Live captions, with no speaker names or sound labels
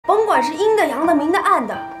管是阴的、阳的、明的、暗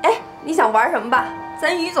的，哎，你想玩什么吧，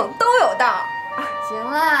咱于总都有道。行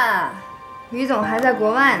了，于总还在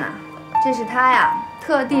国外呢，这是他呀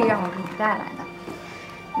特地让我给你带来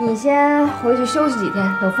的。你先回去休息几天，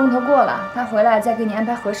等风头过了，他回来再给你安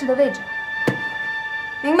排合适的位置。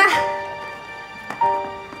明白。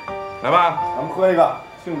来吧，咱们喝一个，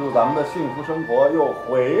庆祝咱们的幸福生活又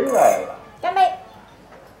回来了。干杯！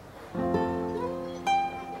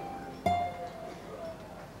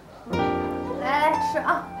来吃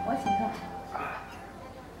啊，我请客。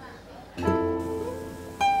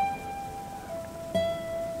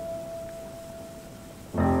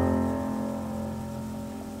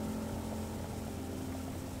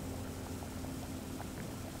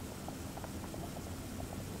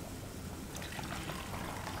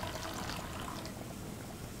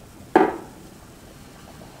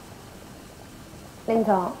林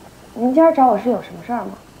总，您今儿找我是有什么事儿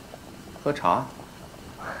吗？喝茶。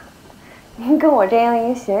您跟我这样一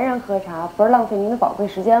个闲人喝茶，不是浪费您的宝贵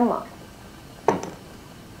时间吗？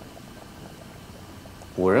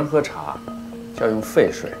古人喝茶要用沸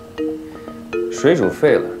水，水煮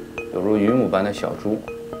沸了，有如云雾般的小珠，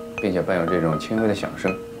并且伴有这种轻微的响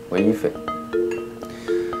声，为一沸。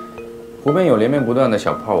壶边有连绵不断的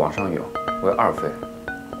小泡往上涌，为二沸。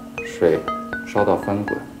水烧到翻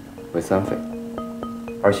滚，为三沸。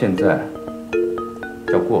而现在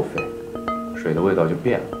叫过沸，水的味道就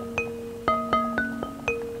变了。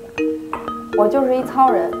我就是一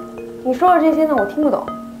糙人，你说的这些呢，我听不懂。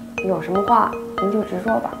有什么话您就直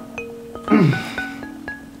说吧。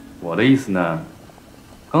我的意思呢，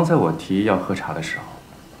刚才我提议要喝茶的时候，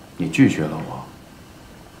你拒绝了我，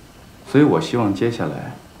所以我希望接下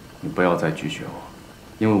来你不要再拒绝我，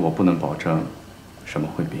因为我不能保证什么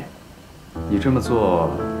会变。你这么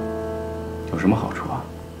做有什么好处啊？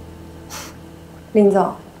林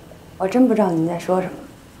总，我真不知道您在说什么。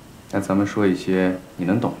那咱们说一些你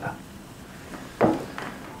能懂的。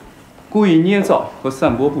故意捏造和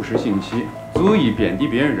散播不实信息，足以贬低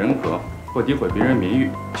别人人格或诋毁别人名誉，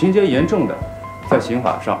情节严重的，在刑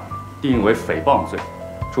法上定义为诽谤罪，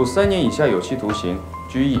处3年以下有期徒刑、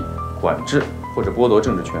拘役、管制或者剥夺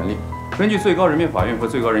政治权利。根据最高人民法院和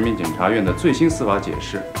最高人民检察院的最新司法解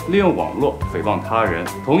释，利用网络诽谤他人，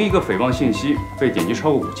同一个诽谤信息被点击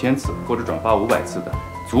超过5000次或者转发500次的，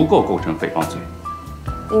足够构成诽谤罪。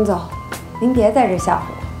林总，您别在这吓唬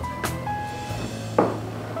我。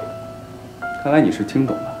看来你是听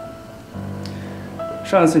懂了。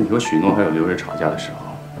上一次你和许诺还有刘瑞吵架的时候，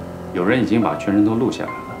有人已经把全程都录下来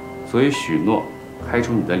了，所以许诺开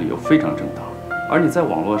除你的理由非常正当。而你在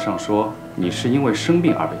网络上说你是因为生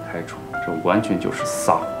病而被开除，这完全就是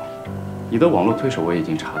撒谎。你的网络推手我已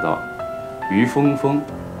经查到，于峰峰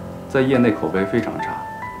在业内口碑非常差，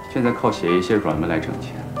现在靠写一些软文来挣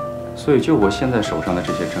钱，所以就我现在手上的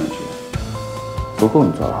这些证据，足够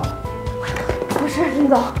你坐牢了。不是林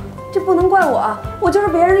总，这不能怪我啊，我就是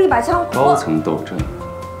别人的一把枪。高层斗争，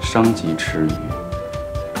伤及池鱼。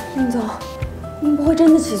林总，您不会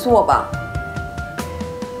真的起诉我吧？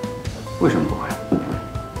为什么不会？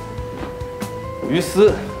于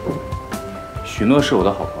私，许诺是我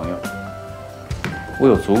的好朋友，我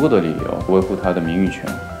有足够的理由维护他的名誉权。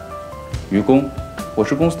于公，我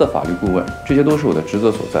是公司的法律顾问，这些都是我的职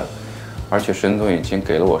责所在。而且沈总已经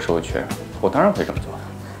给了我授权，我当然会这么做。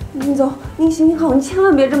林总，您行您好，您千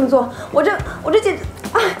万别这么做。我这简直，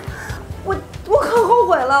哎，我可后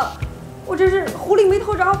悔了，我这是狐狸没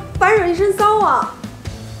偷着，反惹一身骚啊！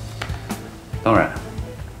当然，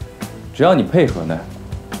只要你配合呢，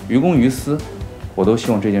于公于私，我都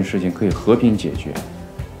希望这件事情可以和平解决。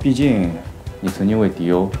毕竟你曾经为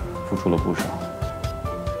迪欧付出了不少，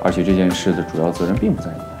而且这件事的主要责任并不在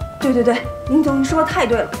你。对，林总，您说的太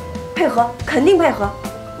对了，配合肯定配合。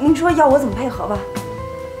您说要我怎么配合吧？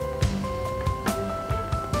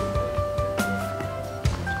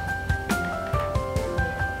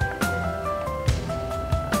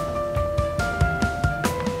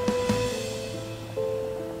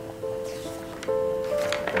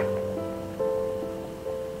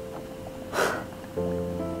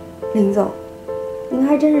林总，您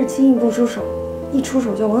还真是轻易不出手，一出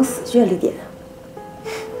手就往死穴里点啊！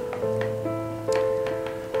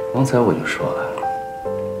刚才我就说了，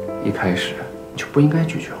一开始你就不应该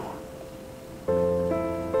拒绝我。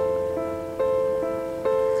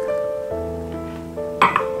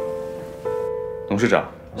董事长，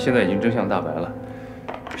现在已经真相大白了，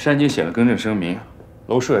山金写了更正声明，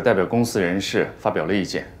楼叔也代表公司人事发表了意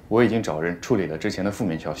见，我已经找人处理了之前的负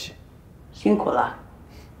面消息。辛苦了。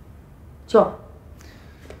就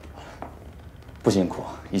不辛苦，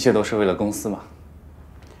一切都是为了公司嘛。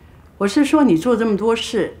我是说，你做这么多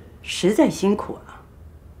事，实在辛苦了。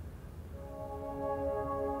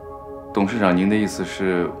董事长，您的意思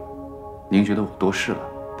是，您觉得我多事了？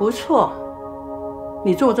不错，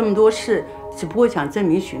你做这么多事，只不过想证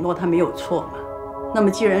明许诺他没有错嘛。那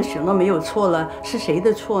么既然许诺没有错了，是谁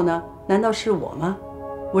的错呢？难道是我吗？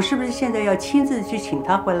我是不是现在要亲自去请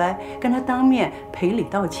他回来，跟他当面赔礼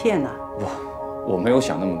道歉呢？我没有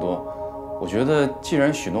想那么多。我觉得既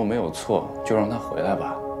然许诺没有错，就让他回来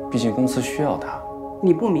吧，毕竟公司需要他。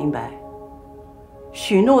你不明白，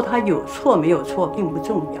许诺他有错没有错并不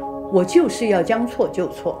重要，我就是要将错就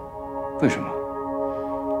错。为什么？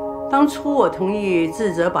当初我同意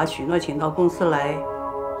志泽把许诺请到公司来，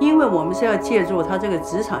因为我们是要借助他这个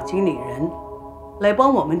职场经理人，来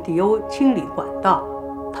帮我们迪欧清理管道。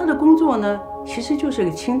他的工作呢，其实就是个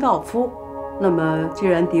清道夫。那么既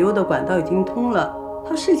然迪欧的管道已经通了，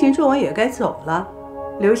他事情做完也该走了，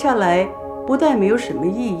留下来不但没有什么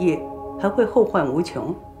意义，还会后患无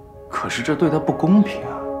穷。可是这对他不公平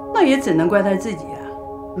啊！那也只能怪他自己啊。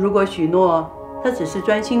如果许诺他只是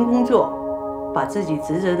专心工作，把自己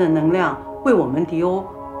职责的能量为我们迪欧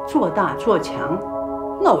做大做强，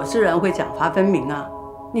那我自然会奖罚分明啊。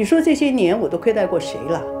你说这些年我都亏待过谁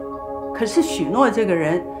了？可是许诺这个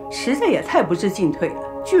人实在也太不知进退了，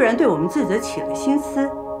居然对我们志泽起了心思。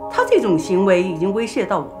他这种行为已经威胁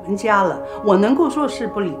到我们家了，我能够坐视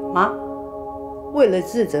不理吗？为了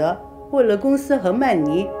志泽，为了公司和曼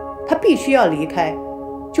妮，他必须要离开，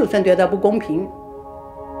就算对他不公平，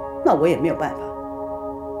那我也没有办法。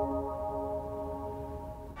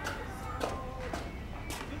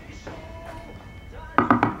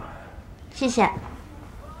谢谢。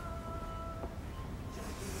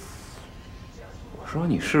我说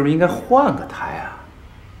你是不是应该换个台啊？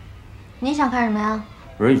你想看什么呀？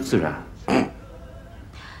人与自然。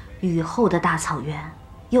雨后的大草原，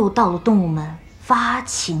又到了动物们发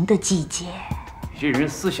情的季节。这人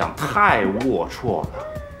思想太龌龊了。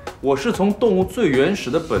我是从动物最原始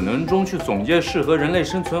的本能中去总结适合人类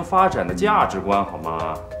生存发展的价值观，好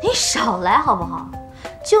吗？你少来好不好？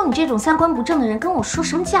就你这种三观不正的人，跟我说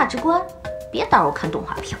什么价值观？别打扰我看动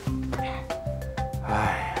画片。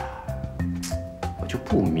哎呀，我就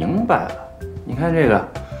不明白了。你看这个，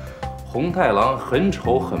红太狼很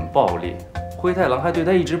丑很暴力，灰太狼还对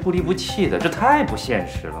他一直不离不弃的，这太不现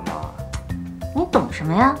实了嘛！你懂什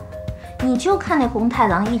么呀？你就看那红太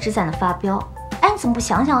狼一直在那发飙，哎，你怎么不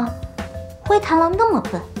想想啊？灰太狼那么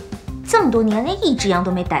笨，这么多年连一只羊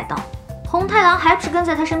都没逮到，红太狼还不是跟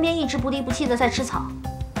在他身边一直不离不弃的在吃草？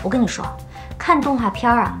我跟你说，看动画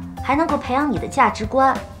片啊，还能够培养你的价值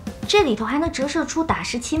观，这里头还能折射出打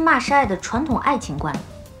是亲骂是爱的传统爱情观。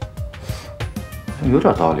有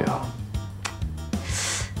点道理啊。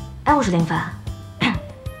哎，我说林凡，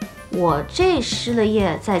我这失了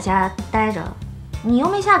业在家待着，你又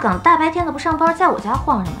没下岗，大白天的不上班，在我家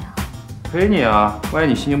晃什么呀？陪你啊，万一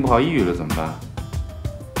你心情不好、抑郁了怎么办？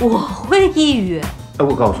我会抑郁？哎，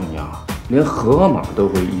我告诉你啊，连河马都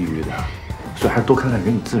会抑郁的，所以还是多看看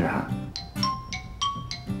人与自然。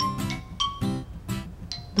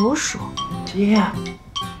老鼠，接。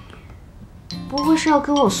不会是要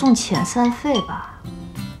给我送遣散费吧？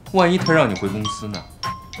万一他让你回公司呢？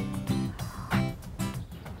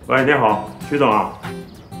喂，你好，徐总啊，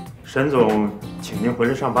沈总请您回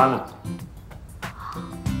来上班了。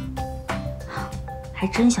还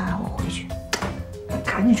真想让我回去？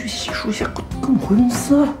赶紧去洗漱一下，跟我回公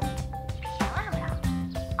司。凭什么呀？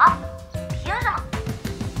啊？凭什么？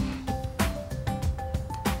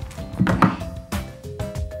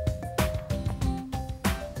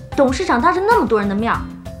董事长当着那么多人的面，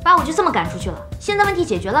把我就这么赶出去了。现在问题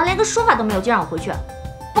解决了，连个说法都没有，就让我回去？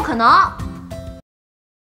不可能！